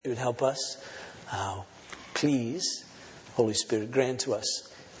you would help us. Please, Holy Spirit, grant to us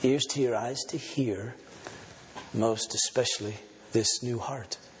ears to hear, eyes to hear, most especially this new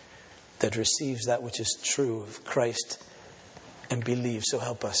heart that receives that which is true of Christ and believes. So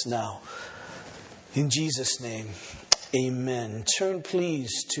help us now. In Jesus' name, amen. Turn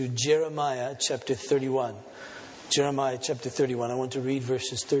please to Jeremiah chapter 31. Jeremiah chapter 31. I want to read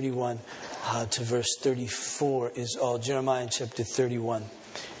verses 31 to verse 34 is all. Jeremiah chapter 31.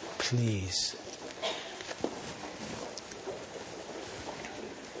 Please.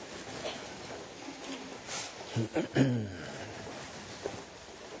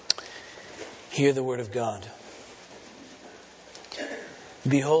 Hear the word of God.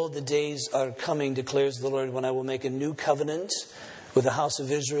 Behold, the days are coming, declares the Lord, when I will make a new covenant with the house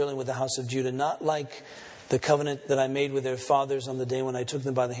of Israel and with the house of Judah, not like the covenant that I made with their fathers on the day when I took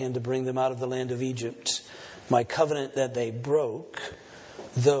them by the hand to bring them out of the land of Egypt. My covenant that they broke,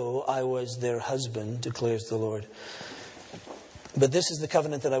 though I was their husband, declares the Lord. But this is the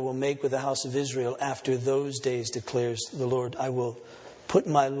covenant that I will make with the house of Israel after those days, declares the Lord. I will put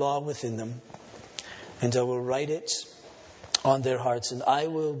my law within them, and I will write it on their hearts, and I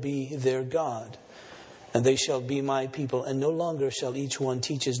will be their God, and they shall be my people. And no longer shall each one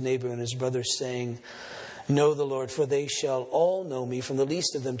teach his neighbor and his brother, saying, Know the Lord, for they shall all know me, from the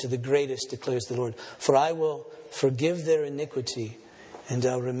least of them to the greatest, declares the Lord. For I will forgive their iniquity, and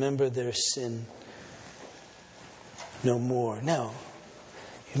I'll remember their sin no more. Now,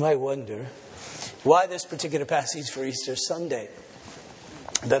 you might wonder, why this particular passage for Easter Sunday?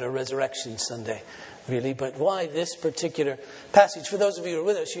 Better Resurrection Sunday, really. But why this particular passage? For those of you who are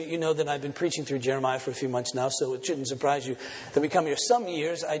with us, you know that I've been preaching through Jeremiah for a few months now, so it shouldn't surprise you that we come here. Some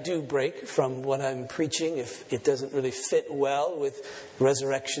years I do break from what I'm preaching if it doesn't really fit well with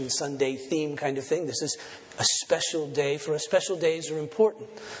Resurrection Sunday theme kind of thing. This is a special day for us. Special days are important.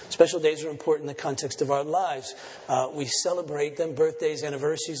 Special days are important in the context of our lives. We celebrate them, birthdays,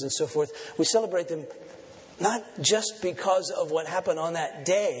 anniversaries, and so forth. We celebrate them not just because of what happened on that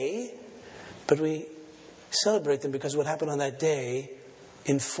day, but we celebrate them because what happened on that day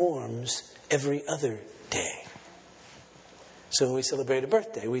informs every other day. So when we celebrate a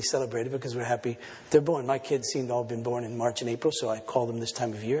birthday, we celebrate it because we're happy they're born. My kids seem to all have been born in March and April, so I call them this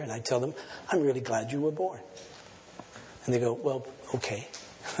time of year and I tell them, I'm really glad you were born. And they go, well, okay.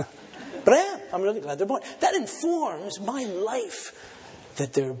 But I am. I'm really glad they're born. That informs my life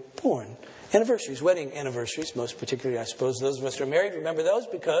that they're born. Anniversaries, wedding anniversaries, most particularly, I suppose, those of us who are married remember those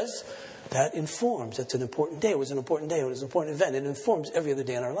because that informs. That's an important day. It was an important day. It was an important event. It informs every other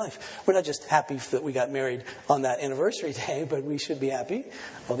day in our life. We're not just happy that we got married on that anniversary day, but we should be happy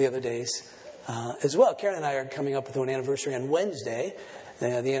all the other days as well. Karen and I are coming up with an anniversary on Wednesday,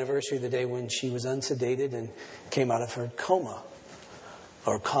 the anniversary of the day when she was unsedated and came out of her coma,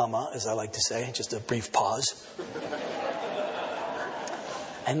 or comma, as I like to say, just a brief pause,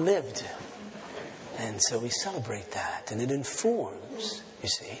 and lived. And so we celebrate that, and it informs, you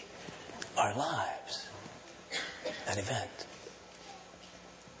see, our lives, that event.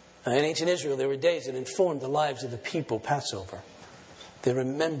 Now, in ancient Israel, there were days that informed the lives of the people, Passover. They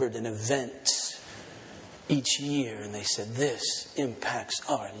remembered an event each year, and they said, this impacts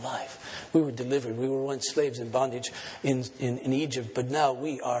our life. We were delivered. We were once slaves in bondage in Egypt, but now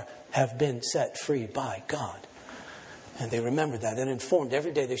we have been set free by God. And they remembered that. It informed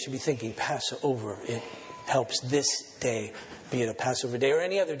every day they should be thinking Passover. It helps this day, be it a Passover day or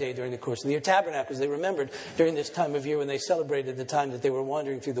any other day during the course of the year. Tabernacles, they remembered during this time of year when they celebrated the time that they were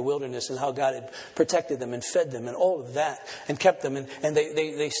wandering through the wilderness and how God had protected them and fed them and all of that and kept them. And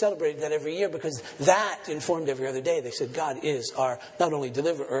they celebrated that every year because that informed every other day. They said God is our not only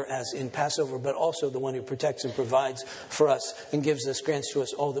deliverer as in Passover, but also the one who protects and provides for us and grants to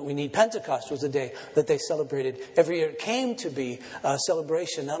us all that we need. Pentecost was the day that they celebrated every year. It came to be a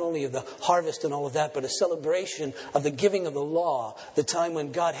celebration not only of the harvest and all of that, but a celebration of the giving of the law, the time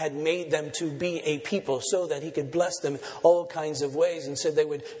when God had made them to be a people so that he could bless them in all kinds of ways. And said they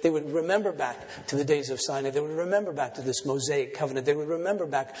would remember back to the days of Sinai. They would remember back to this Mosaic covenant. They would remember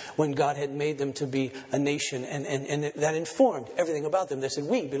back when God had made them to be a nation. And that informed everything about them. They said,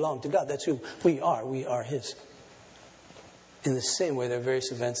 we belong to God. That's who we are. We are his. In the same way, there are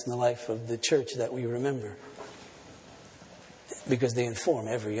various events in the life of the church that we remember because they inform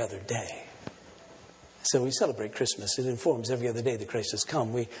every other day. So we celebrate Christmas. It informs every other day that Christ has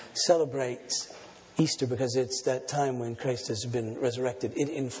come. We celebrate Easter because it's that time when Christ has been resurrected. It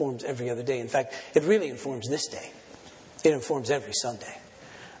informs every other day. In fact, it really informs this day. It informs every Sunday.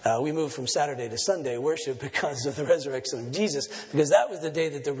 We moved from Saturday to Sunday worship because of the resurrection of Jesus, because that was the day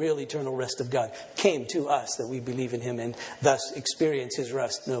that the real eternal rest of God came to us, that we believe in him and thus experience his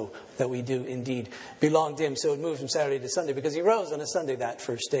rest, know that we do indeed belong to him. So it moved from Saturday to Sunday because he rose on a Sunday, that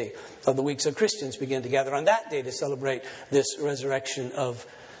first day of the week. So Christians began to gather on that day to celebrate this resurrection of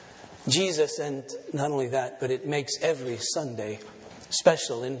Jesus. And not only that, but it makes every Sunday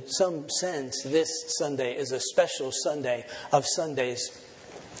special. In some sense, this Sunday is a special Sunday of Sundays.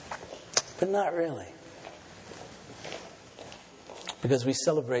 But not really. Because we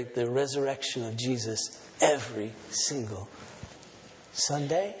celebrate the resurrection of Jesus every single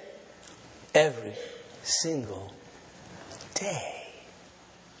Sunday, every single day.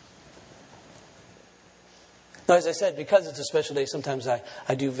 Now, as I said, because it's a special day, sometimes I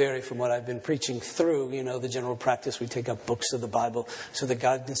do vary from what I've been preaching through, the general practice. We take up books of the Bible so that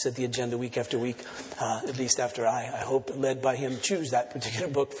God can set the agenda week after week, at least after I hope, led by him, choose that particular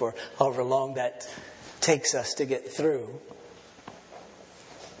book for however long that takes us to get through.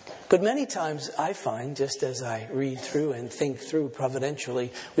 But many times I find, just as I read through and think through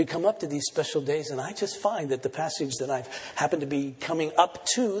providentially, we come up to these special days and I just find that the passage that I've happened to be coming up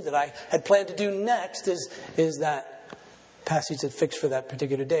to, that I had planned to do next, is that passage that's fixed for that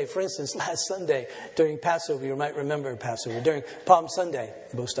particular day. For instance, last Sunday during Passover, you might remember Passover, during Palm Sunday,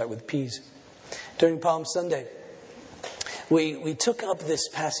 they both start with P's. During Palm Sunday, we took up this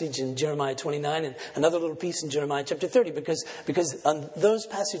passage in Jeremiah 29 and another little piece in Jeremiah chapter 30 because those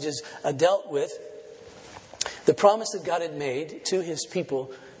passages dealt with the promise that God had made to his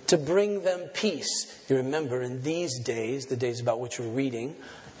people to bring them peace. You remember in these days, the days about which we're reading,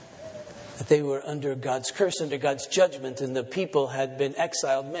 that they were under God's curse, under God's judgment, and the people had been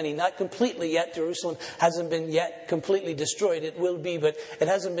exiled, many, not completely yet. Jerusalem hasn't been yet completely destroyed. It will be, but it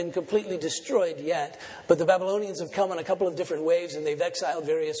hasn't been completely destroyed yet. But the Babylonians have come in a couple of different waves, and they've exiled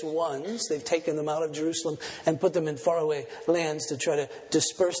various ones. They've taken them out of Jerusalem and put them in faraway lands to try to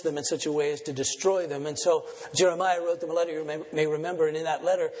disperse them in such a way as to destroy them. And so Jeremiah wrote them a letter, you may remember, and in that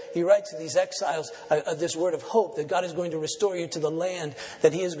letter he writes to these exiles this word of hope, that God is going to restore you to the land,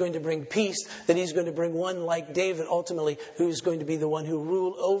 that he is going to bring peace, that he's going to bring one like David ultimately, who's going to be the one who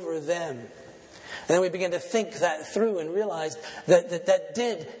rule over them. And then we began to think that through and realized that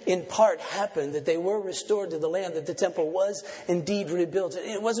did in part happen, that they were restored to the land, that the temple was indeed rebuilt.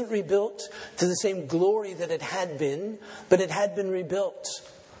 It wasn't rebuilt to the same glory that it had been, but it had been rebuilt.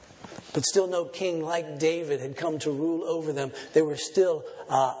 But still no king like David had come to rule over them. They were still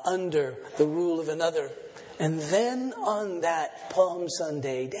under the rule of another. And then on that Palm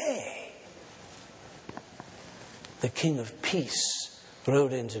Sunday day, the King of Peace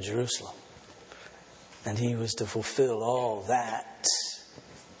rode into Jerusalem. And he was to fulfill all that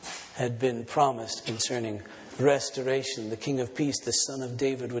had been promised concerning restoration. The King of Peace, the Son of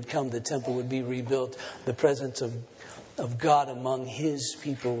David, would come. The temple would be rebuilt. The presence of God among his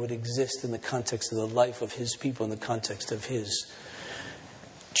people would exist in the context of the life of his people, in the context of his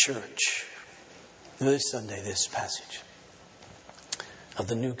church. This Sunday, this passage of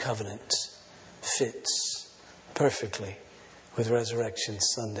the new covenant fits perfectly with Resurrection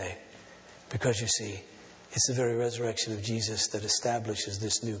Sunday, because you see, it's the very resurrection of Jesus that establishes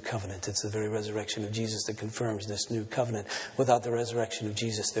this new covenant. It's the very resurrection of Jesus that confirms this new covenant. Without the resurrection of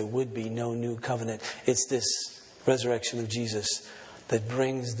Jesus, there would be no new covenant. It's this resurrection of Jesus that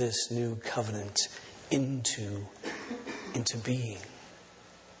brings this new covenant into being.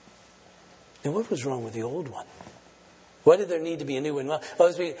 And what was wrong with the old one? Why did there need to be a new one? Well,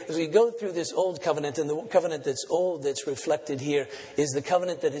 as we go through this old covenant, and the covenant that's old that's reflected here is the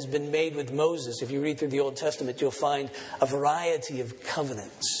covenant that has been made with Moses. If you read through the Old Testament, you'll find a variety of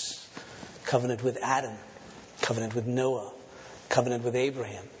covenants. Covenant with Adam, covenant with Noah, covenant with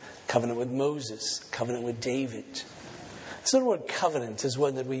Abraham, covenant with Moses, covenant with David. So the word covenant is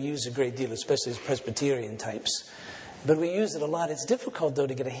one that we use a great deal, especially as Presbyterian types. But we use it a lot. It's difficult, though,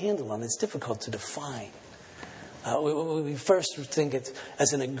 to get a handle on. It's difficult to define. We first think it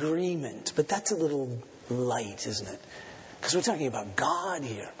as an agreement, but that's a little light, isn't it? Because we're talking about God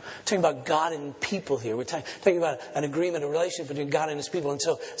here. We're talking about God and people here. We're talking about an agreement, a relationship between God and his people. And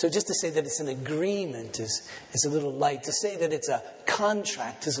so just to say that it's an agreement is a little light. To say that it's a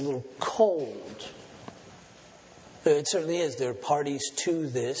contract is a little cold. It certainly is. There are parties to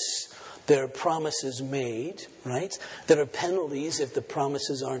this. There are promises made, right? There are penalties if the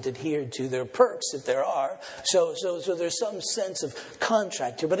promises aren't adhered to. There are perks if there are. So there's some sense of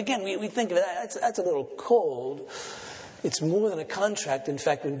contract here. But again, we think of that. That's a little cold. it's more than a contract. In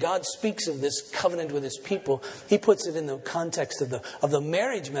fact, when God speaks of this covenant with his people, he puts it in the context of the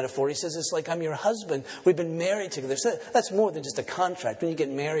marriage metaphor. He says, it's like I'm your husband. We've been married together. So that's more than just a contract. When you get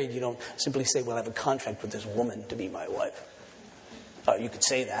married, you don't simply say, well, I have a contract with this woman to be my wife. Oh, you could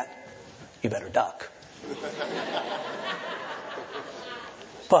say that. You better duck.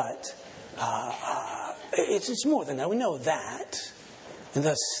 But it's more than that. We know that. And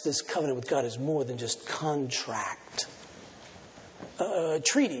thus, this covenant with God is more than just contract.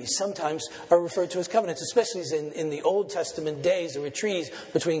 Treaties sometimes are referred to as covenants, especially in the Old Testament days. There were treaties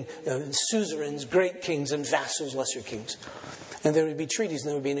between suzerains, great kings, and vassals, lesser kings. And there would be treaties and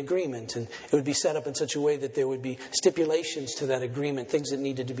there would be an agreement. And it would be set up in such a way that there would be stipulations to that agreement, things that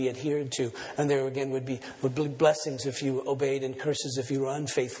needed to be adhered to. And there again would be blessings if you obeyed and curses if you were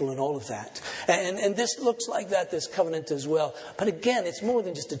unfaithful and all of that. And this looks like that, this covenant as well. But again, it's more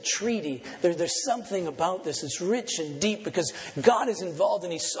than just a treaty. There's something about this. It's rich and deep because God is involved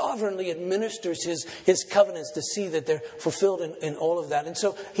and he sovereignly administers his covenants to see that they're fulfilled in all of that. And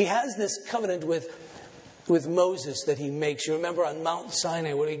so he has this covenant with Moses that he makes. You remember on Mount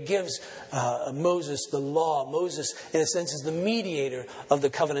Sinai where he gives Moses the law. Moses, in a sense, is the mediator of the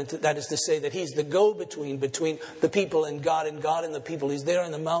covenant. That is to say that he's the go-between between the people and God and the people. He's there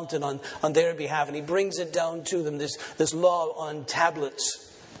on the mountain on their behalf, and he brings it down to them, this law on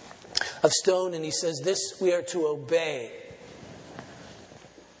tablets of stone, and he says, this we are to obey.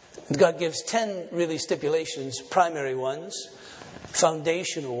 And God gives 10 really stipulations, primary ones,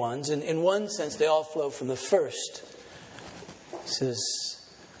 foundational ones. And in one sense, they all flow from the first. He says,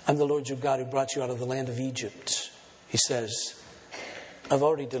 I'm the Lord your God who brought you out of the land of Egypt. He says, I've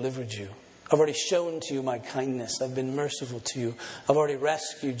already delivered you. I've already shown to you my kindness. I've been merciful to you. I've already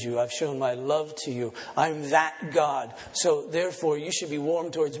rescued you. I've shown my love to you. I'm that God. So therefore, you should be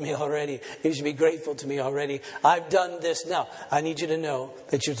warm towards me already. You should be grateful to me already. I've done this. Now, I need you to know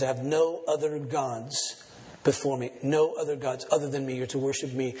that you're to have no other gods before me. No other gods other than me. You're to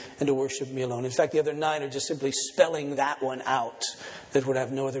worship me and to worship me alone. In fact, the other 9 are just simply spelling that one out. That we're to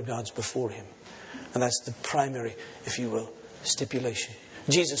have no other gods before him. And that's the primary, if you will, stipulation.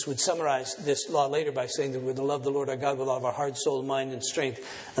 Jesus would summarize this law later by saying that we're to love the Lord our God with all of our heart, soul, mind, and strength,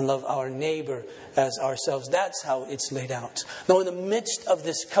 and love our neighbor as ourselves. That's how it's laid out. Now, in the midst of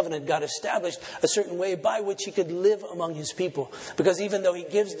this covenant, God established a certain way by which he could live among his people. Because even though he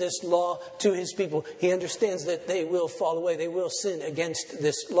gives this law to his people, he understands that they will fall away. They will sin against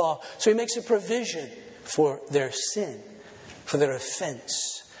this law. So he makes a provision for their sin, for their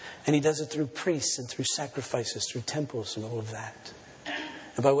offense. And he does it through priests and through sacrifices, through temples and all of that.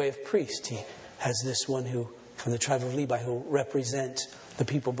 And by way of priest, he has this one who, from the tribe of Levi, who will represent the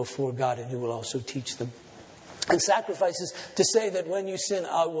people before God and who will also teach them. And sacrifices to say that when you sin,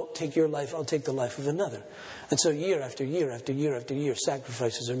 I will take your life, I'll take the life of another. And so year after year after year after year,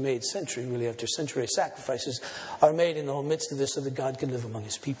 sacrifices are made, century really after century, sacrifices are made in the whole midst of this so that God can live among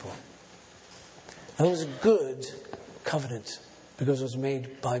his people. And it was a good covenant because it was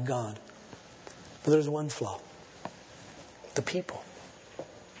made by God. But there's one flaw. The people.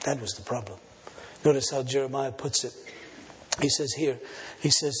 That was the problem. Notice how Jeremiah puts it. He says here,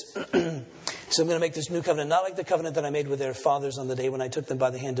 so I'm going to make this new covenant, not like the covenant that I made with their fathers on the day when I took them by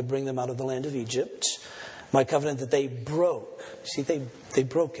the hand to bring them out of the land of Egypt. My covenant that they broke. See, they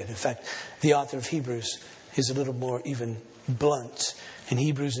broke it. In fact, the author of Hebrews is a little more even blunt. In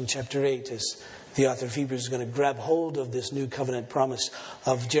Hebrews in chapter 8, as the author of Hebrews is going to grab hold of this new covenant promise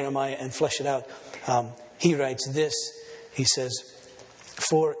of Jeremiah and flesh it out. He writes this. He says,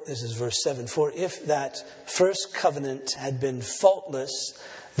 this is verse 7, for if that first covenant had been faultless,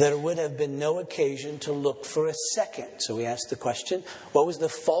 there would have been no occasion to look for a second. So we asked the question, what was the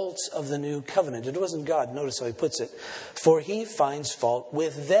faults of the new covenant? It wasn't God. Notice how he puts it. For he finds fault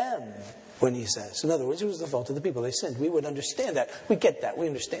with them, when he says. In other words, it was the fault of the people. They sinned. We would understand that. We get that. We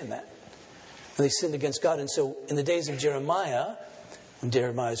understand that. And they sinned against God. And so in the days of Jeremiah, when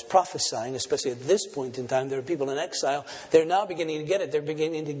Jeremiah is prophesying, especially at this point in time, there are people in exile. They're now beginning to get it. They're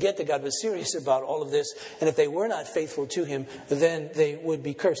beginning to get that God was serious about all of this. And if they were not faithful to him, then they would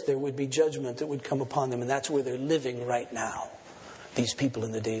be cursed. There would be judgment that would come upon them. And that's where they're living right now. These people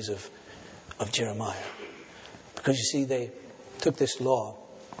in the days of Jeremiah. Because you see, they took this law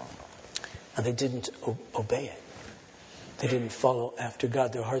and they didn't obey it. They didn't follow after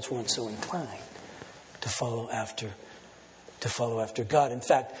God. Their hearts weren't so inclined to follow after God. In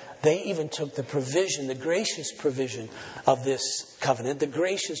fact, they even took the provision, the gracious provision of this covenant, the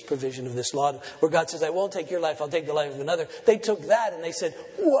gracious provision of this law, where God says, I won't take your life, I'll take the life of another. They took that and they said,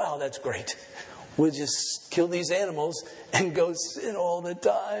 wow, that's great. We'll just kill these animals and go sin all the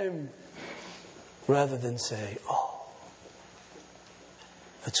time. Rather than say, oh,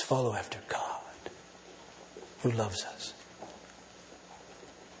 Let's follow after God, who loves us.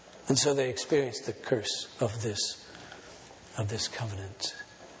 And so they experienced the curse of this covenant.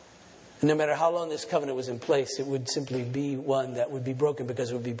 And no matter how long this covenant was in place, it would simply be one that would be broken, because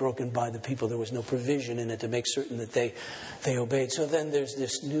it would be broken by the people. There was no provision in it to make certain that they obeyed. So then there's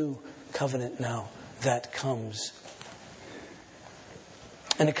this new covenant now that comes.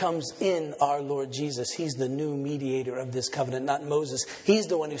 And it comes in our Lord Jesus. He's the new mediator of this covenant, not Moses. He's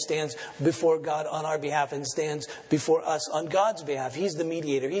the one who stands before God on our behalf and stands before us on God's behalf. He's the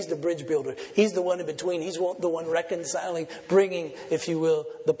mediator. He's the bridge builder. He's the one in between. He's the one reconciling, bringing, if you will,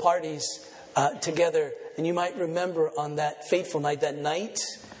 the parties together. And you might remember on that fateful night, that night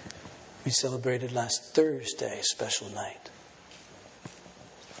we celebrated last Thursday, a special night.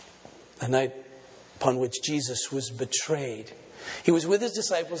 A night upon which Jesus was betrayed. He was with his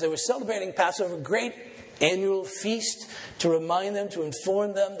disciples. They were celebrating Passover, great annual feast, to remind them, to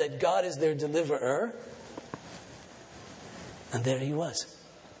inform them that God is their deliverer. And there he was.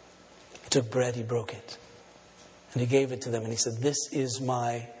 He took bread, he broke it, and he gave it to them. And he said, "This is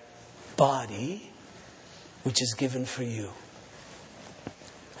my body, which is given for you."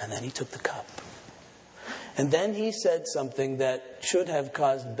 And then he took the cup. And then he said something that should have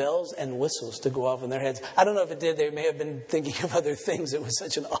caused bells and whistles to go off in their heads. I don't know if it did. They may have been thinking of other things. It was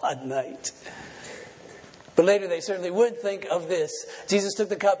such an odd night. But later they certainly would think of this. Jesus took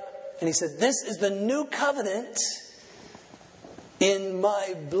the cup and he said, "This is the new covenant in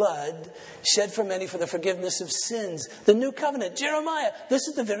my blood, shed for many for the forgiveness of sins." The new covenant. Jeremiah, this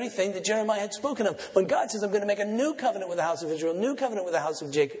is the very thing that Jeremiah had spoken of. When God says, "I'm going to make a new covenant with the house of Israel, a new covenant with the house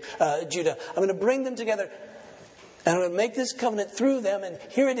of Judah. I'm going to bring them together. And I'm going to make this covenant through them." And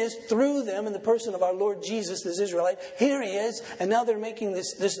here it is, through them, in the person of our Lord Jesus, this Israelite. Here he is. And now they're making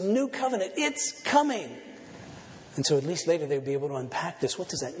this new covenant. It's coming. And so at least later they'll be able to unpack this. What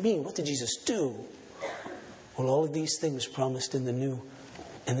does that mean? What did Jesus do? Well, all of these things promised in the new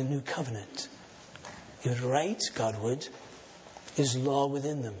covenant. He would write, God would, his law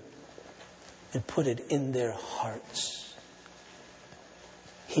within them and put it in their hearts.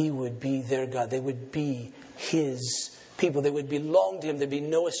 He would be their God. They would be his people. They would belong to him. There'd be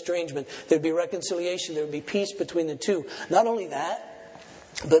no estrangement. There'd be reconciliation. There would be peace between the two. Not only that,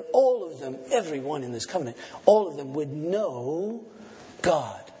 but all of them, everyone in this covenant, all of them would know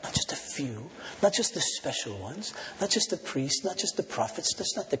God. Not just a few, not just the special ones, not just the priests, not just the prophets,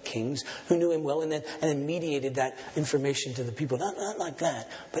 just not the kings who knew him well and then mediated that information to the people. Not like that.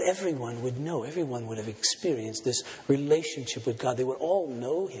 But everyone would know. Everyone would have experienced this relationship with God. They would all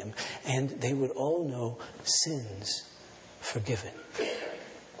know him, and they would all know sins forgiven.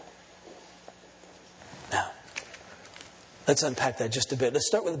 Now, let's unpack that just a bit. Let's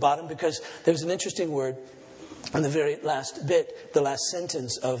start with the bottom, because there's an interesting word in the very last bit, the last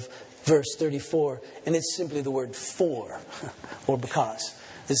sentence of verse 34, and it's simply the word "for" or "because."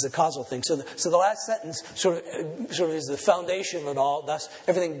 This is a causal thing. So the last sentence sort of is the foundation of it all. Thus,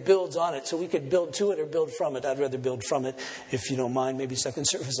 everything builds on it. So we could build to it or build from it. I'd rather build from it. If you don't mind, maybe second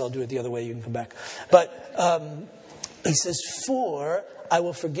service I'll do it the other way. You can come back. But he says, "For I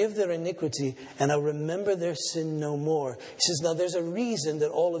will forgive their iniquity, and I'll remember their sin no more." He says, now there's a reason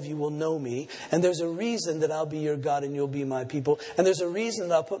that all of you will know me, and there's a reason that I'll be your God and you'll be my people, and there's a reason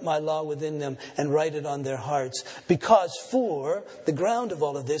that I'll put my law within them and write it on their hearts. Because for the ground of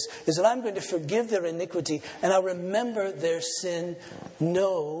all of this is that I'm going to forgive their iniquity, and I'll remember their sin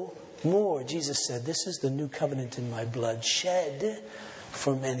no more. Jesus said, "This is the new covenant in my blood, shed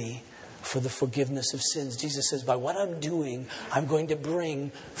for many, for the forgiveness of sins." Jesus says, by what I'm doing, I'm going to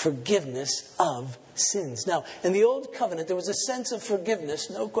bring forgiveness of sins. Now, in the old covenant, there was a sense of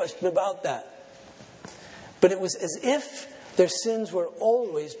forgiveness, no question about that. But it was as if their sins were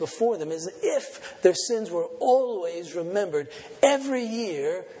always before them, as if their sins were always remembered. Every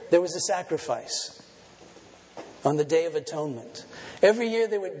year, there was a sacrifice on the Day of Atonement. Every year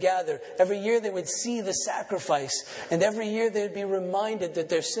they would gather. Every year they would see the sacrifice. And every year they'd be reminded that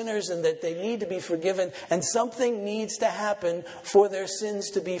they're sinners and that they need to be forgiven. And something needs to happen for their sins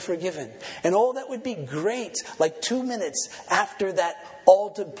to be forgiven. And all that would be great, like 2 minutes after that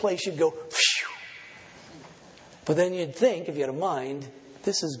all took place, you'd go, phew. But then you'd think, if you had a mind,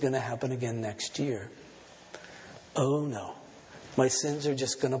 this is going to happen again next year. Oh no, my sins are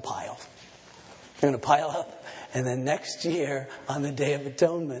just going to pile. They're going to pile up. And then next year, on the Day of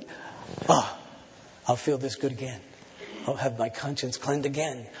Atonement, I'll feel this good again. I'll have my conscience cleansed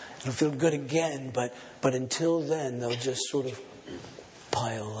again. It'll feel good again. But until then, they'll just sort of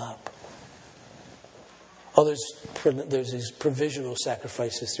pile up. There's these provisional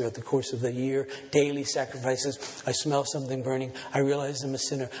sacrifices throughout the course of the year, daily sacrifices. I smell something burning. I realize I'm a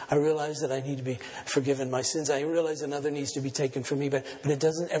sinner. I realize that I need to be forgiven my sins. I realize another needs to be taken from me, but it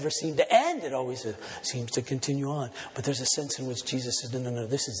doesn't ever seem to end. It always seems to continue on. But there's a sense in which Jesus says, no,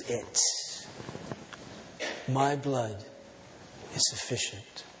 this is it. My blood is sufficient.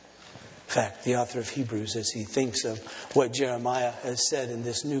 In fact, the author of Hebrews, as he thinks of what Jeremiah has said in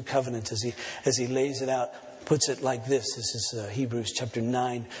this new covenant, as he lays it out, puts it like this. This is Hebrews chapter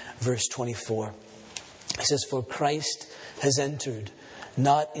 9, verse 24. He says, for Christ has entered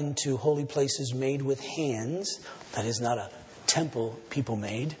not into holy places made with hands, that is not a temple people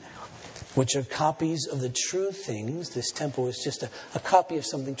made, which are copies of the true things. This temple was just a copy of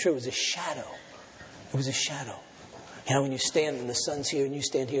something true. It was a shadow. It was a shadow. You know, when you stand and the sun's here and you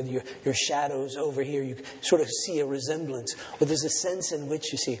stand here, your shadow's over here, you sort of see a resemblance. But there's a sense in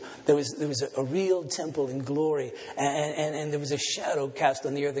which, you see, there was a real temple in glory, and there was a shadow cast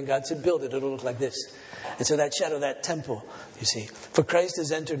on the earth, and God said, build it, it'll look like this. And so that shadow, that temple, you see. For Christ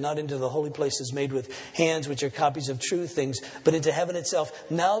has entered not into the holy places made with hands, which are copies of true things, but into heaven itself,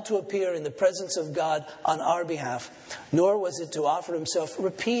 now to appear in the presence of God on our behalf. Nor was it to offer himself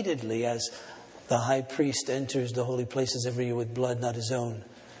repeatedly, as the high priest enters the holy places every year with blood not his own.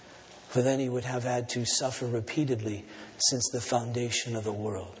 For then he would have had to suffer repeatedly since the foundation of the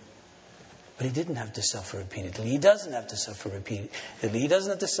world. But he didn't have to suffer repeatedly. He doesn't have to suffer repeatedly. He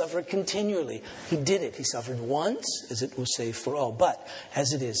doesn't have to suffer continually. He did it. He suffered once, as it will say, for all. But,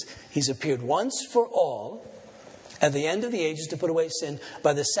 as it is, he's appeared once for all at the end of the ages to put away sin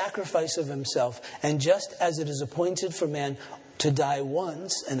by the sacrifice of himself. And just as it is appointed for man to die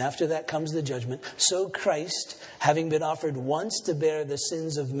once, and after that comes the judgment, so Christ, having been offered once to bear the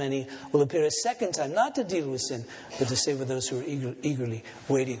sins of many, will appear a second time, not to deal with sin, but to save those who are eagerly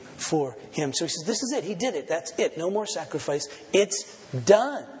waiting for him. So he says, this is it. He did it. That's it. No more sacrifice. It's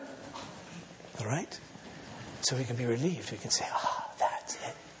done. All right? So we can be relieved. We can say, that's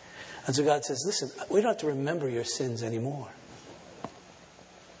it. And so God says, listen, we don't have to remember your sins anymore.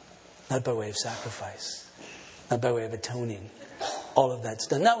 Not by way of sacrifice. Not by way of atoning. All of that's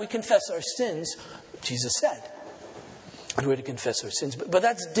done. Now we confess our sins, Jesus said. And we're to confess our sins. But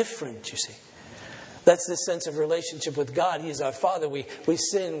that's different, you see. That's the sense of relationship with God. He is our Father. We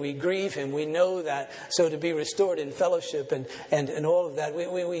sin, we grieve him, we know that. So to be restored in fellowship and all of that,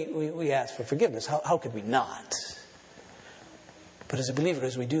 we ask for forgiveness. How could we not? But as a believer,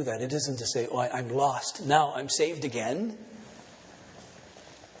 as we do that, it isn't to say, I'm lost. Now I'm saved again.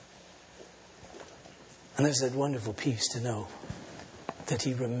 And there's that wonderful peace to know that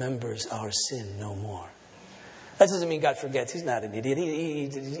he remembers our sin no more. That doesn't mean God forgets. He's not an idiot.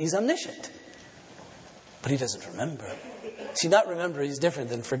 He's omniscient. But he doesn't remember. See, not remember is different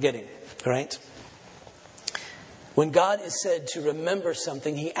than forgetting. Right? When God is said to remember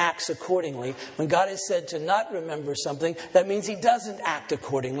something, he acts accordingly. When God is said to not remember something, that means he doesn't act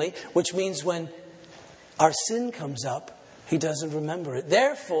accordingly. Which means when our sin comes up, he doesn't remember it.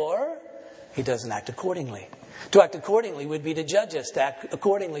 Therefore, he doesn't act accordingly. To act accordingly would be to judge us. To act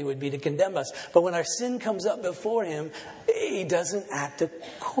accordingly would be to condemn us. But when our sin comes up before him, he doesn't act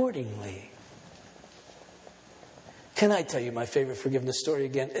accordingly. Can I tell you my favorite forgiveness story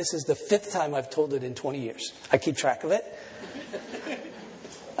again? This is the 5th time I've told it in 20 years. I keep track of it.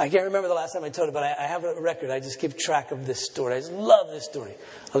 I can't remember the last time I told it, but I have a record. I just keep track of this story. I just love this story.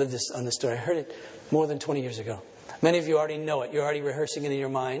 I live on this story. I heard it more than 20 years ago. Many of you already know it. You're already rehearsing it in your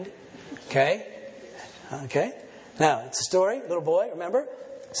mind. Okay? Now, it's a story, little boy, remember?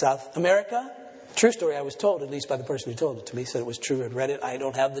 South America. True story, I was told, at least by the person who told it to me, said it was true. I'd read it. I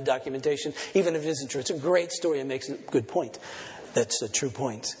don't have the documentation. Even if it isn't true, it's a great story and makes a good point. That's a true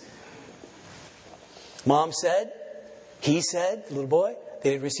point. Mom said, he said, little boy,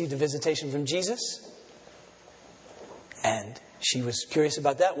 they had received a visitation from Jesus. And she was curious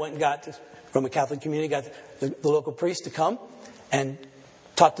about that, went and got, from a Catholic community, got the local priest to come and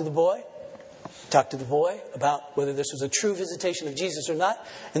talk to the boy about whether this was a true visitation of Jesus or not.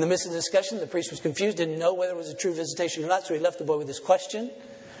 In the midst of the discussion, the priest was confused, didn't know whether it was a true visitation or not, so he left the boy with this question.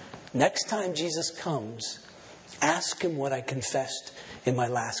 Next time Jesus comes, ask him what I confessed in my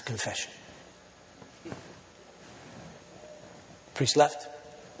last confession. The priest left.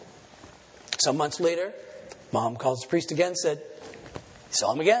 Some months later, Mom calls the priest again, said,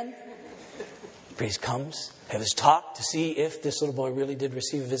 saw him again. The priest comes. Have his talk to see if this little boy really did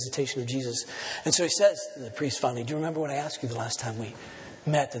receive a visitation of Jesus. And so he says to the priest finally, do you remember what I asked you the last time we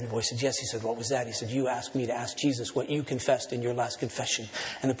met? And the boy said, yes. He said, what was that? He said, you asked me to ask Jesus what you confessed in your last confession.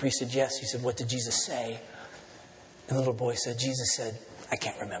 And the priest said, yes. He said, what did Jesus say? And the little boy said, Jesus said, I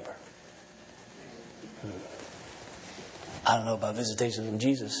can't remember. I don't know about visitation from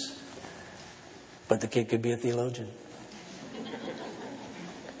Jesus, but the kid could be a theologian.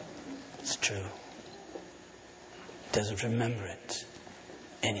 It's true. Doesn't remember it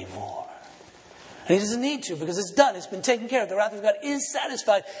anymore. And he doesn't need to, because it's done. It's been taken care of. The wrath of God is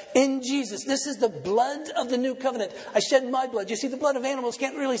satisfied in Jesus. This is the blood of the new covenant. I shed my blood. You see, the blood of animals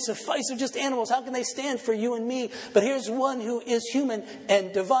can't really suffice. They're just animals. How can they stand for you and me? But here's one who is human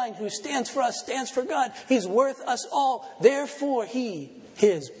and divine, who stands for us, stands for God. He's worth us all. Therefore,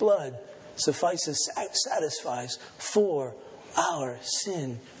 his blood suffices, satisfies for our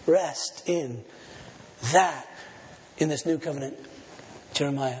sin. Rest in that. In this new covenant,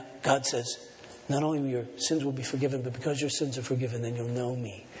 Jeremiah, God says, not only your sins will be forgiven, but because your sins are forgiven, then you'll know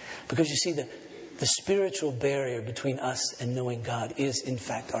me. Because you see, the spiritual barrier between us and knowing God is, in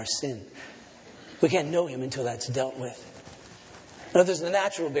fact, our sin. We can't know him until that's dealt with. Now, there's the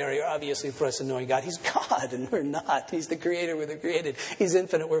natural barrier, obviously, for us in knowing God. He's God, and we're not. He's the creator, we're the created. He's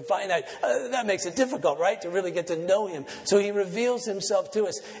infinite, we're finite. That makes it difficult, right, to really get to know him. So he reveals himself to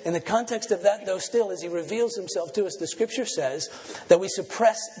us. In the context of that, though, still, as he reveals himself to us, the Scripture says that we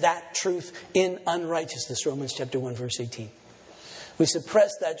suppress that truth in unrighteousness. Romans chapter 1, verse 18. We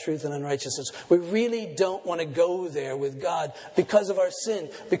suppress that truth in unrighteousness. We really don't want to go there with God because of our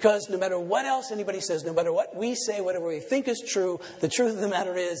sin. Because no matter what else anybody says, no matter what we say, whatever we think is true, the truth of the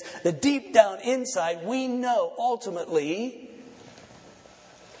matter is that deep down inside, we know ultimately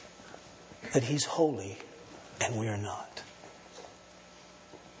that he's holy and we are not.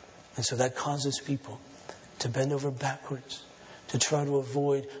 And so that causes people to bend over backwards to try to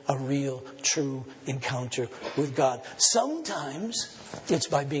avoid a real, true encounter with God. Sometimes it's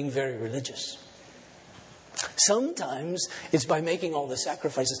by being very religious. Sometimes it's by making all the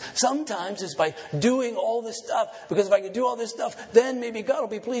sacrifices. Sometimes it's by doing all this stuff. Because if I can do all this stuff, then maybe God will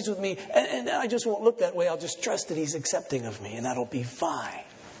be pleased with me. And I just won't look that way. I'll just trust that he's accepting of me. And that'll be fine.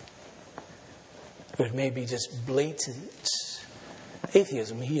 Or it may be just blatant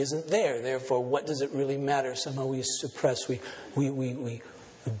atheism. He isn't there. Therefore, what does it really matter? Somehow we suppress, we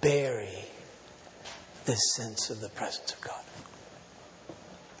bury this sense of the presence of God.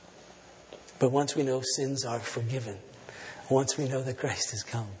 But once we know sins are forgiven, once we know that Christ has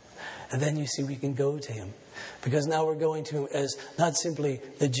come, and then you see we can go to him. Because now we're going to him as not simply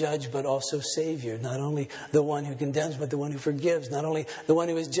the judge, but also Savior. Not only the one who condemns, but the one who forgives. Not only the one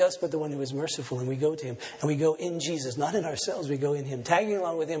who is just, but the one who is merciful. And we go to him. And we go in Jesus, not in ourselves. We go in him. Tagging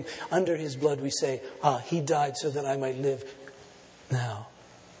along with him under his blood, we say, he died so that I might live now.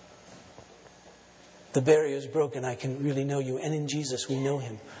 The barrier is broken. I can really know you. And in Jesus, we know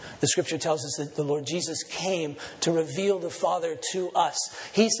him. The Scripture tells us that the Lord Jesus came to reveal the Father to us.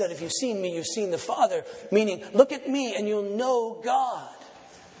 He said, if you've seen me, you've seen the Father. Meaning, look at me and you'll know God.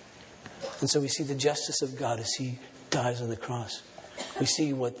 And so we see the justice of God as he dies on the cross. We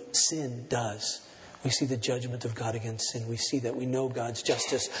see what sin does. We see the judgment of God against sin. We see that we know God's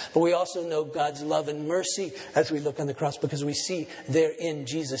justice. But we also know God's love and mercy as we look on the cross. Because we see therein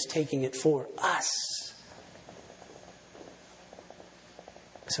Jesus taking it for us.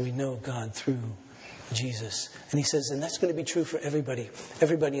 So we know God through Jesus. And he says, and that's going to be true for everybody.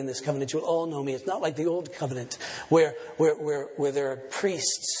 Everybody in this covenant. You'll all know me. It's not like the old covenant where there are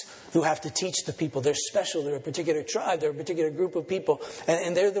priests who have to teach the people. They're special. They're a particular tribe. They're a particular group of people.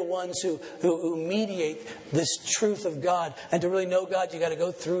 And they're the ones who mediate this truth of God. And to really know God, you got to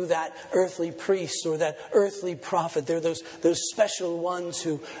go through that earthly priest or that earthly prophet. They're those special ones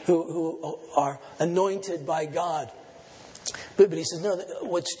who are anointed by God. But he says, no,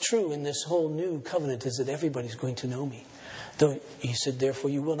 what's true in this whole new covenant is that everybody's going to know me. Though he said,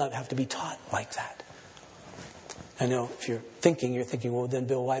 therefore, you will not have to be taught like that. I know if you're thinking, well, then,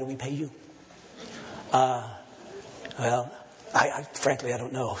 Bill, why do we pay you? Well, I frankly, I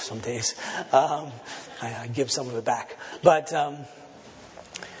don't know some days. I give some of it back. But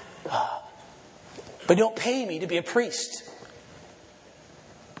you don't pay me to be a priest.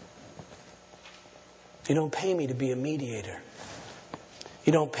 You don't pay me to be a mediator.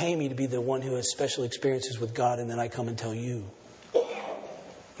 You don't pay me to be the one who has special experiences with God and then I come and tell you.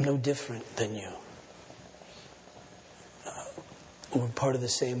 I'm no different than you. We're part of the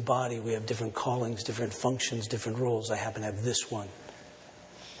same body. We have different callings, different functions, different roles. I happen to have this one.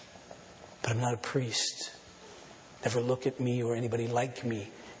 But I'm not a priest. Never look at me or anybody like me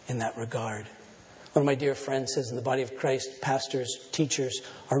in that regard. One of my dear friends says in the body of Christ, pastors, teachers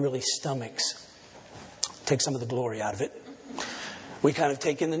are really stomachs. Take some of the glory out of it. We kind of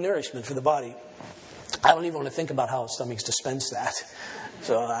take in the nourishment for the body. I don't even want to think about how stomachs dispense that.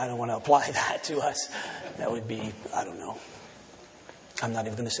 So I don't want to apply that to us. That would be, I don't know. I'm not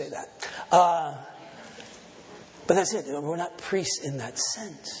even going to say that. But that's it. We're not priests in that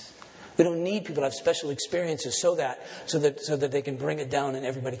sense. We don't need people to have special experiences so that they can bring it down and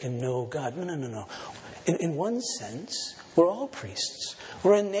everybody can know God. No. In one sense, we're all priests.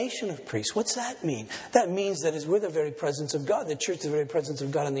 We're a nation of priests. What's that mean? That means that as we're the very presence of God, the church is the very presence of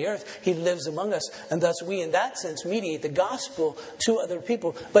God on the earth. He lives among us. And thus we, in that sense, mediate the gospel to other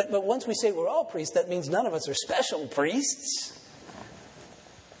people. But once we say we're all priests, that means none of us are special priests.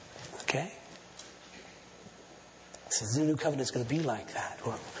 Okay? So the new covenant is going to be like that.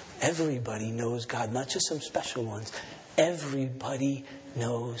 Or everybody knows God, not just some special ones. Everybody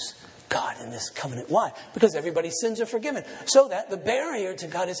knows God in this covenant. Why? Because everybody's sins are forgiven. So that the barrier to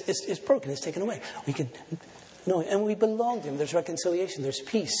God is broken, is taken away. We can know Him, and we belong to Him. There's reconciliation, there's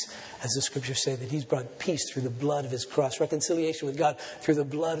peace. As the scriptures say, that He's brought peace through the blood of His cross. Reconciliation with God through the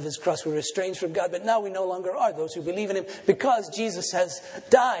blood of His cross. We're estranged from God, but now we no longer are, those who believe in Him, because Jesus has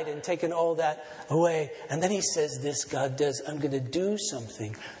died and taken all that away. And then He says this, God does, I'm going to do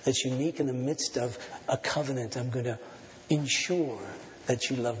something that's unique in the midst of a covenant. I'm going to ensure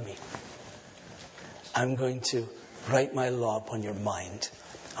that you love me. I'm going to write my law upon your mind.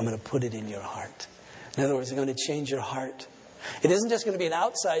 I'm going to put it in your heart. In other words, I'm going to change your heart. It isn't just going to be an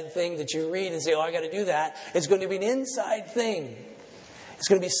outside thing that you read and say, I got to do that. It's going to be an inside thing. It's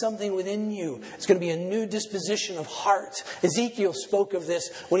going to be something within you. It's going to be a new disposition of heart. Ezekiel spoke of this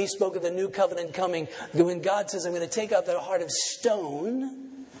when he spoke of the new covenant coming. When God says, I'm going to take out that heart of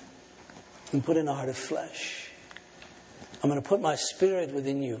stone and put in a heart of flesh. I'm going to put my spirit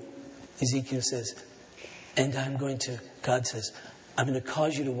within you. Ezekiel says, and God says, I'm going to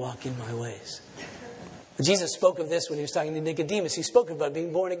cause you to walk in my ways. Jesus spoke of this when He was talking to Nicodemus. He spoke about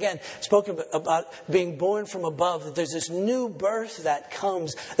being born again. He spoke about being born from above. That there's this new birth that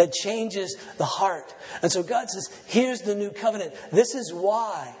comes that changes the heart. And so God says, here's the new covenant. This is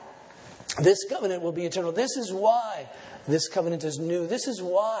why this covenant will be eternal. This is why this covenant is new. This is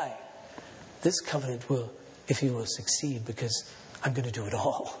why this covenant will, if you will, succeed. Because I'm going to do it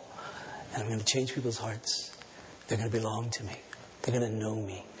all. And I'm going to change people's hearts. They're going to belong to me. They're going to know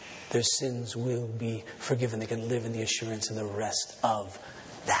me. Their sins will be forgiven. They can live in the assurance and the rest of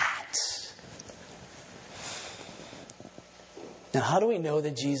that. Now, how do we know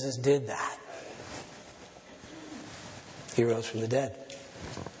that Jesus did that? He rose from the dead.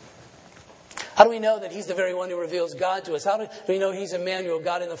 How do we know that He's the very one who reveals God to us? How do we know He's Emmanuel,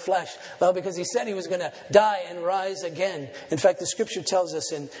 God in the flesh? Well, because He said He was going to die and rise again. In fact, the scripture tells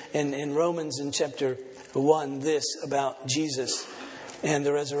us in Romans in chapter 1 this about Jesus and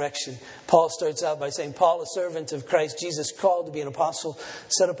the resurrection. Paul starts out by saying, Paul, a servant of Christ Jesus, called to be an apostle,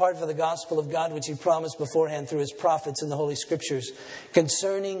 set apart for the gospel of God, which He promised beforehand through His prophets in the Holy Scriptures,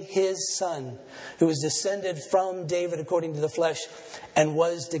 concerning His Son, who was descended from David according to the flesh, and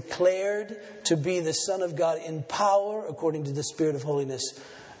was declared to be the Son of God in power according to the Spirit of holiness,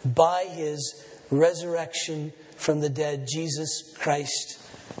 by His resurrection from the dead, Jesus Christ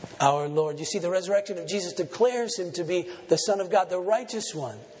our Lord. You see, the resurrection of Jesus declares Him to be the Son of God, the righteous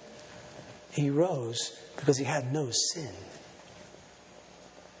one. He rose because He had no sin.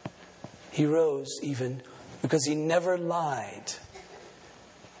 He rose even because He never lied.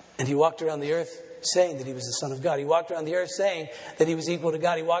 And He walked around the earth saying that He was the Son of God. He walked around the earth saying that He was equal to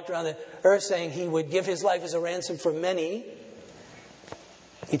God. He walked around the earth saying He would give His life as a ransom for many.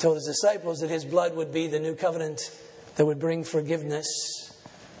 He told His disciples that His blood would be the new covenant that would bring forgiveness.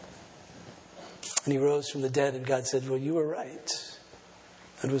 And He rose from the dead, and God said, well, you were right.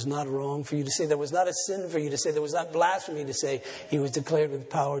 It was not wrong for you to say. There was not a sin for you to say. There was not blasphemy to say. He was declared with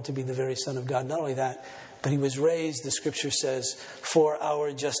power to be the very Son of God. Not only that, but He was raised, the scripture says, for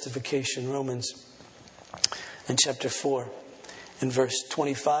our justification. Romans in chapter 4, in verse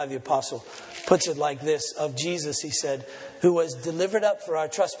 25, the apostle puts it like this. Of Jesus, he said, who was delivered up for our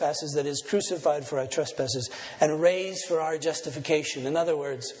trespasses, that is, crucified for our trespasses, and raised for our justification. In other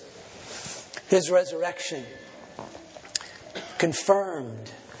words, His resurrection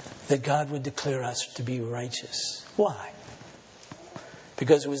confirmed that God would declare us to be righteous. Why?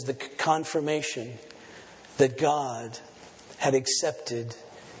 Because it was the confirmation that God had accepted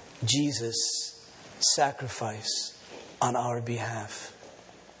Jesus' sacrifice on our behalf.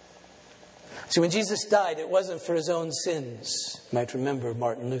 See, when Jesus died, it wasn't for His own sins. You might remember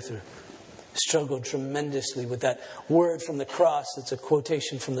Martin Luther struggled tremendously with that word from the cross. It's a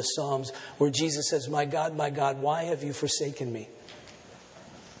quotation from the Psalms where Jesus says, my God, why have you forsaken me?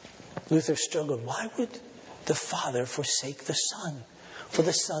 Luther struggled. Why would the Father forsake the Son? For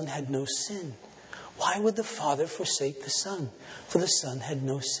the Son had no sin. Why would the Father forsake the Son? For the Son had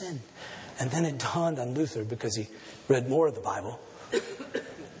no sin. And then it dawned on Luther, because he read more of the Bible,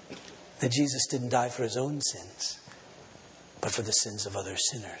 that Jesus didn't die for His own sins. but for the sins of other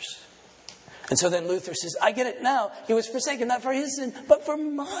sinners. And so then Luther says, I get it now. He was forsaken not for his sin, but for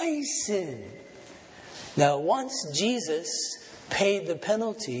my sin. Now, once Jesus paid the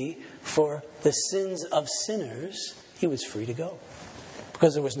penalty for the sins of sinners, he was free to go.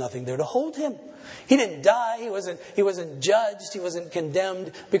 Because there was nothing there to hold him. He didn't die. He wasn't judged. He wasn't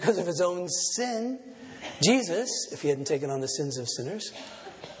condemned because of his own sin. Jesus, if he hadn't taken on the sins of sinners,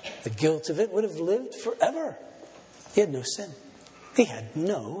 the guilt of it would have lived forever. He had no sin. He had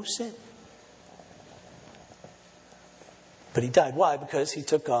no sin. But he died. Why? Because he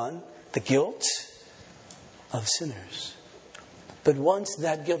took on the guilt of sinners. But once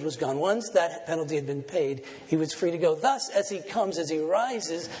that guilt was gone, once that penalty had been paid, he was free to go. Thus, as he comes, as he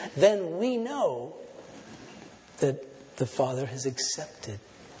rises, then we know that the Father has accepted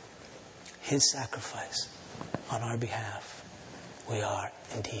his sacrifice on our behalf. We are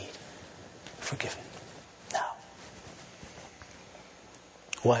indeed forgiven. Now,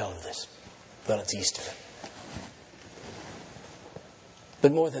 why all of this? Well, it's Easter.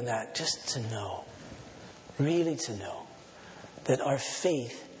 But more than that, just to know, really to know, that our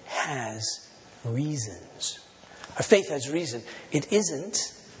faith has reasons. Our faith has reason. It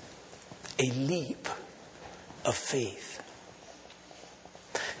isn't a leap of faith.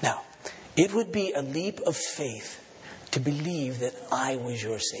 Now, it would be a leap of faith to believe that I was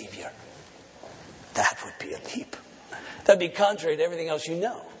your Savior. That would be a leap. That would be contrary to everything else you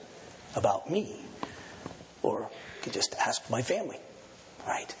know about me. Or you could just ask my family.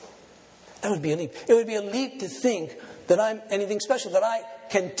 Right? That would be a leap. It would be a leap to think that I'm anything special, that I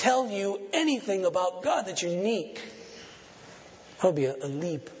can tell you anything about God that's unique. That would be a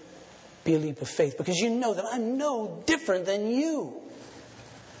leap of faith, because you know that I'm no different than you.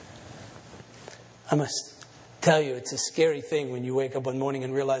 I must tell you, it's a scary thing when you wake up one morning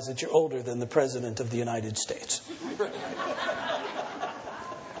and realize that you're older than the President of the United States.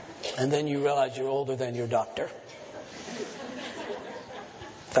 And then you realize you're older than your doctor.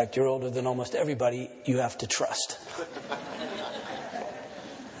 In fact, you're older than almost everybody you have to trust.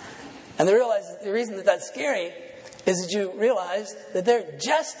 And the reason that that's scary is that you realize that they're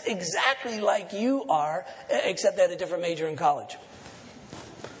just exactly like you are, except they had a different major in college.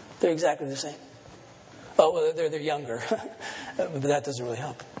 They're exactly the same. Oh, well, they're younger. But that doesn't really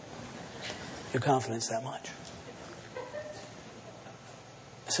help your confidence that much.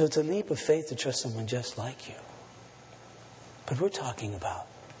 So it's a leap of faith to trust someone just like you. But we're talking about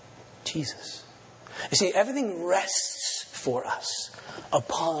Jesus. You see, everything rests for us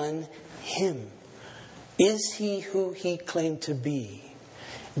upon him. Is he who he claimed to be?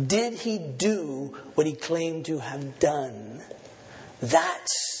 Did he do what he claimed to have done?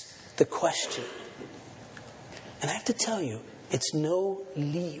 That's the question. And I have to tell you, it's no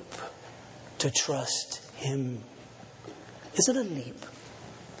leap to trust him. Is it a leap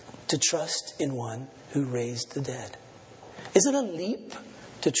to trust in one who raised the dead? Is it a leap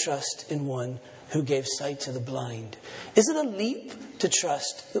to trust in one who gave sight to the blind? Is it a leap to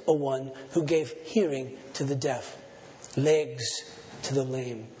trust a one who gave hearing to the deaf, legs to the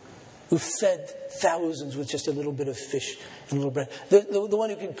lame, who fed thousands with just a little bit of fish and a little bread? The one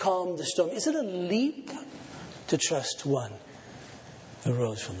who can calm the storm. Is it a leap to trust one who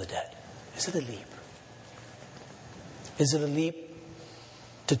rose from the dead? Is it a leap? Is it a leap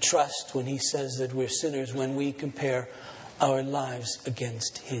to trust when he says that we're sinners when we compare our lives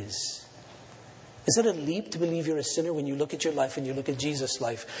against his? Is it a leap to believe you're a sinner when you look at your life and you look at Jesus'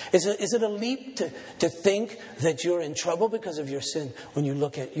 life? Is it a leap to think that you're in trouble because of your sin when you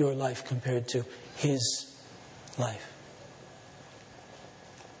look at your life compared to his life?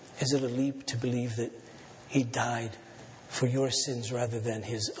 Is it a leap to believe that he died for your sins rather than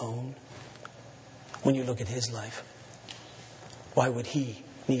his own when you look at his life? Why would he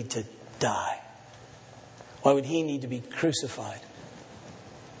need to die? Why would he need to be crucified?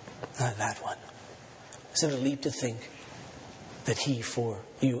 Not that one. Is it a leap to think that he for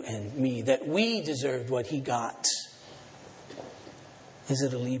you and me, that we deserved what he got? Is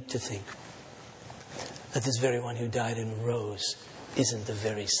it a leap to think that this very one who died and rose isn't the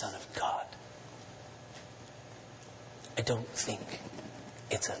very Son of God? I don't think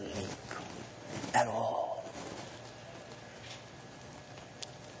it's a leap at all.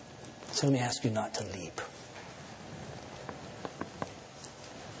 So let me ask you not to leap.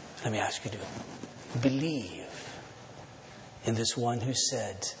 Let me ask you to believe in this one who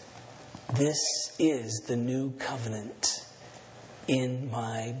said, "This is the new covenant in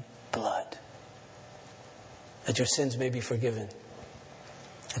my blood, that your sins may be forgiven,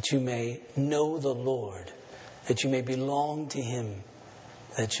 that you may know the Lord, that you may belong to him,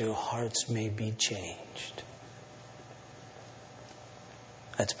 that your hearts may be changed."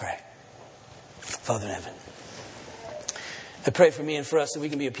 Let's pray. Father in heaven, I pray for me and for us that we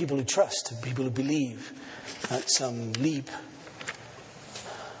can be a people who trust, people who believe, not some leap,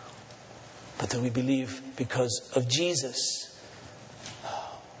 but that we believe because of Jesus.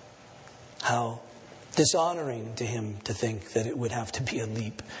 How dishonoring to him to think that it would have to be a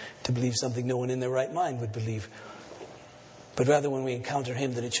leap to believe something no one in their right mind would believe. But rather when we encounter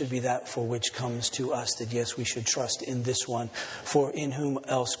him, that it should be that for which comes to us, that yes, we should trust in this one. For in whom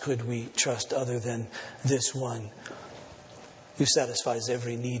else could we trust other than this one who satisfies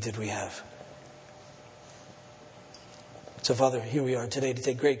every need that we have? So Father, here we are today to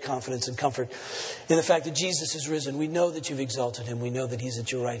take great confidence and comfort in the fact that Jesus is risen. We know that you've exalted him. We know that he's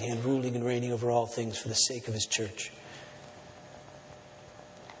at your right hand, ruling and reigning over all things for the sake of his church.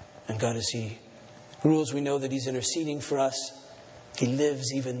 And God, as he rules, we know that he's interceding for us. He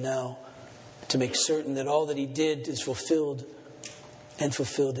lives even now to make certain that all that he did is fulfilled and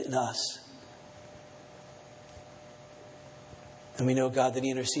fulfilled in us. And we know, God, that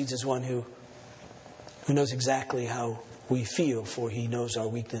he intercedes as one who knows exactly how we feel, for he knows our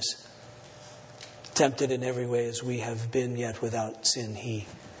weakness. Tempted in every way as we have been, yet without sin he.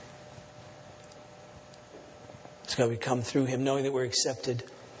 So God, we come through him knowing that we're accepted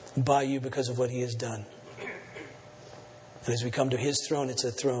by you because of what he has done. And as we come to his throne, it's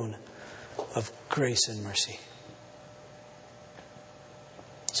a throne of grace and mercy.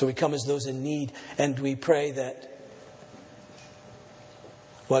 So we come as those in need, and we pray that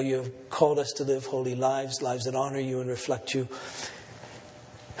while you have called us to live holy lives, lives that honor you and reflect you,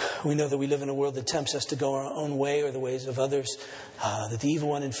 we know that we live in a world that tempts us to go our own way or the ways of others, that the evil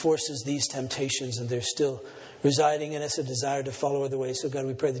one enforces these temptations, and there's still residing in us a desire to follow other ways. So God,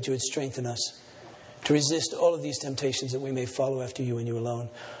 we pray that you would strengthen us to resist all of these temptations, that we may follow after you and you alone.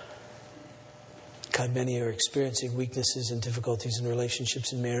 God, many are experiencing weaknesses and difficulties in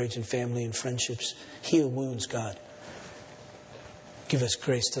relationships and marriage and family and friendships. Heal wounds, God. Give us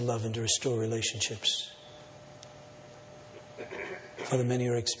grace to love and to restore relationships. Father, many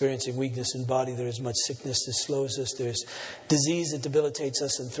are experiencing weakness in body. There is much sickness that slows us. There's disease that debilitates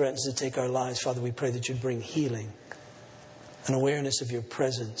us and threatens to take our lives. Father, we pray that you'd bring healing, an awareness of your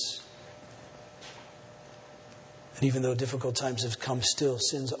presence. And even though difficult times have come, still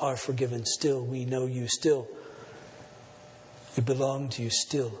sins are forgiven. Still we know you. Still we belong to you.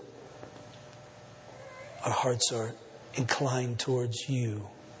 Still our hearts are inclined towards you.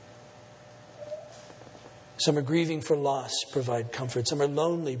 Some are grieving for loss, provide comfort. Some are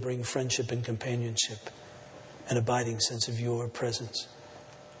lonely, bring friendship and companionship, an abiding sense of your presence.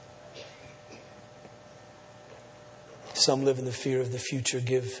 Some live in the fear of the future.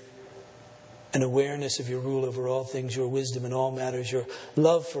 Give an awareness of your rule over all things, your wisdom in all matters, your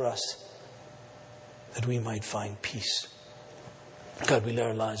love for us, that we might find peace. God, we lay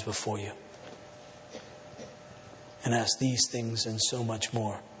our lives before you and ask these things and so much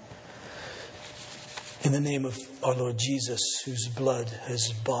more. In the name of our Lord Jesus, whose blood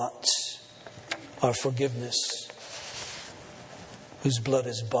has bought our forgiveness, whose blood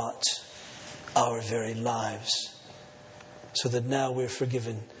has bought our very lives, so that now we're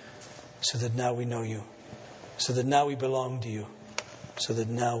forgiven, so that now we know you, so that now we belong to you, so that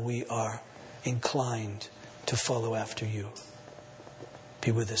now we are inclined to follow after you. Be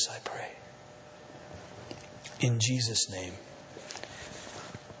with us, I pray. In Jesus' name.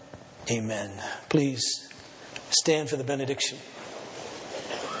 Amen. Please stand for the benediction.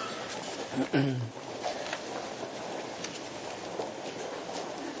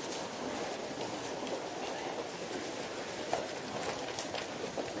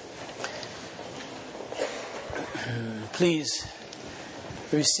 Please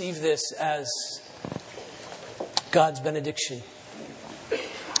receive this as God's benediction.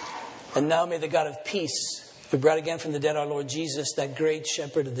 And now may the God of peace, who brought again from the dead our Lord Jesus, that great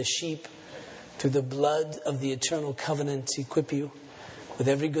shepherd of the sheep, through the blood of the eternal covenant, equip you with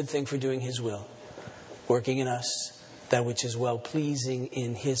every good thing for doing his will, working in us that which is well-pleasing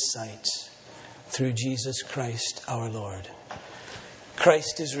in his sight, through Jesus Christ our Lord.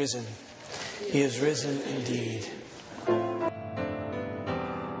 Christ is risen. He is risen indeed.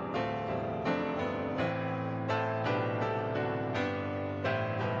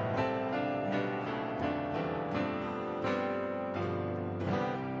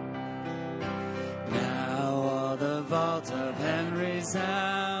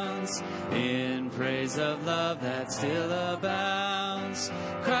 Of love that still abounds.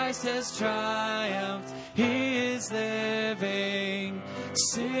 Christ has triumphed, he is living.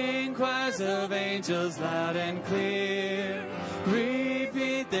 Sing choirs of angels loud and clear,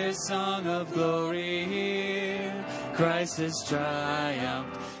 repeat their song of glory here. Christ has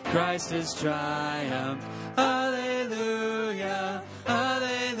triumphed. Christ has triumphed.